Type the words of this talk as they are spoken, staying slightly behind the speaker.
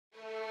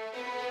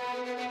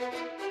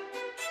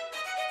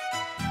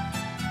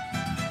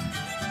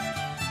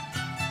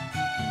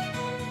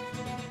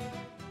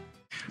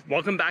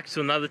Welcome back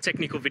to another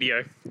technical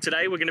video.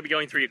 Today we're going to be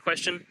going through your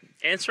question,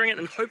 answering it,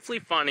 and hopefully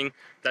finding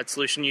that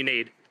solution you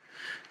need.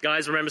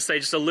 Guys, remember, stay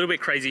just a little bit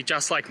crazy,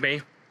 just like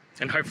me,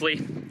 and hopefully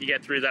you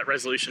get through that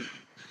resolution.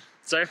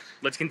 So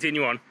let's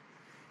continue on.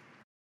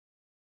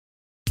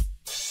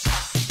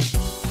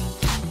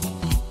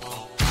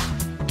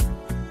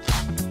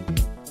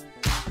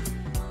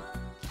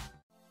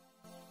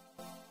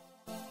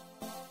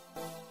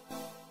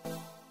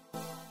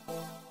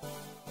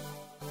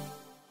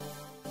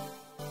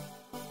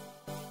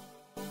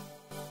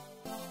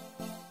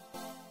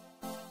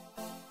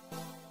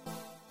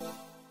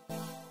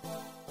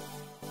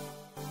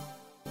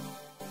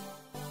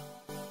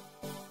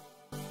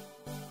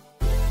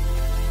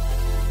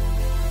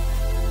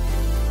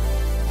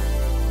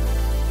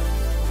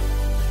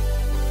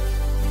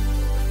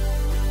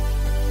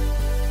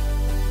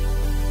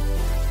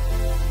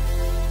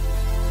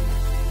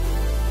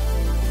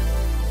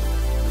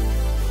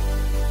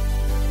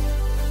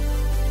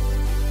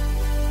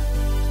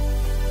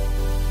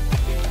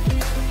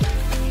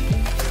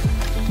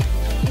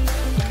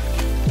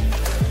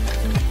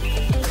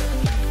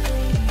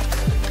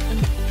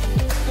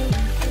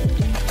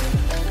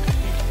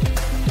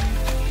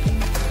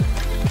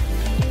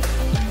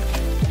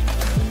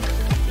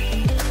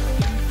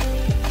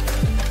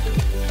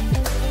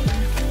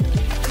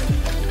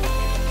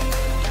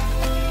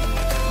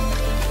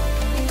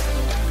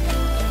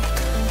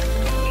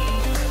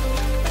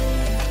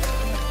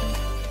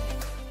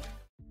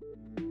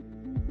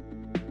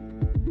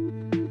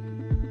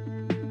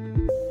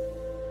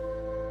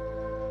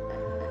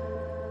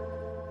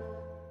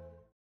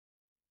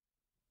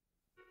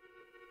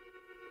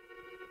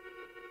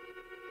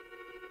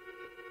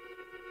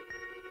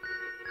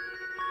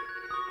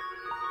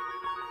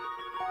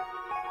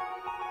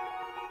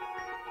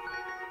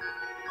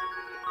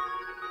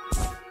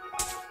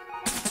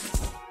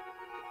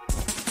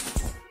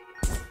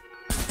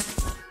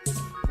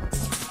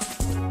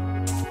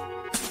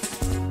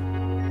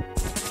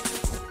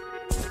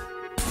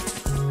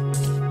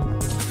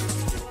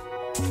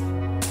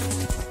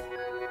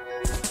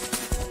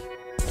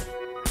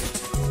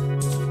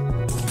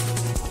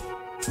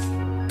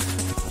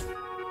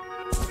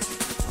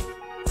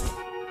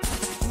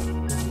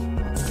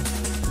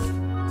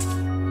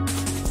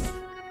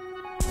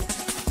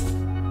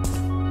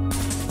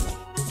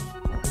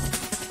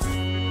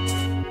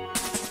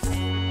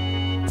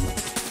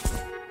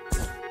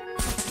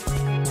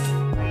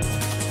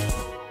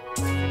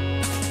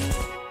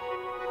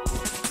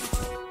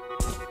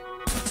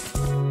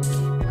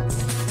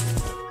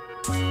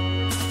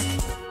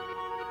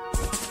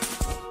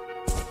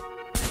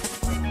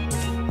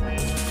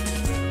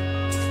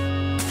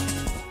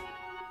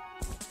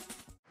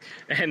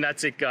 And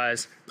that's it,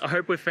 guys. I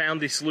hope we found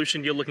the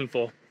solution you're looking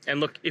for. And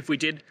look, if we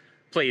did,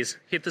 please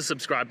hit the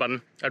subscribe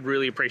button. I'd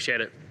really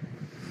appreciate it.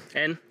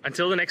 And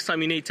until the next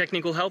time you need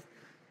technical help,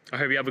 I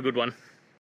hope you have a good one.